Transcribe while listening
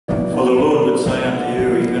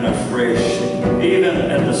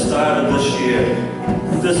started this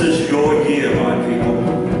year. This is your year, my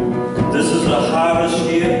people. This is the harvest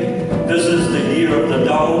year. This is the year of the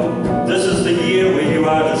dole. This is the year where you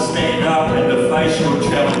are to stand up and to face your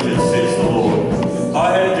challenges, says the Lord.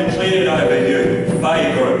 I have declared over you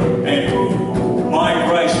favour and my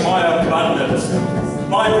grace, my abundance.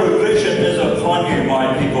 My provision is upon you,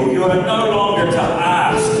 my people. You are no longer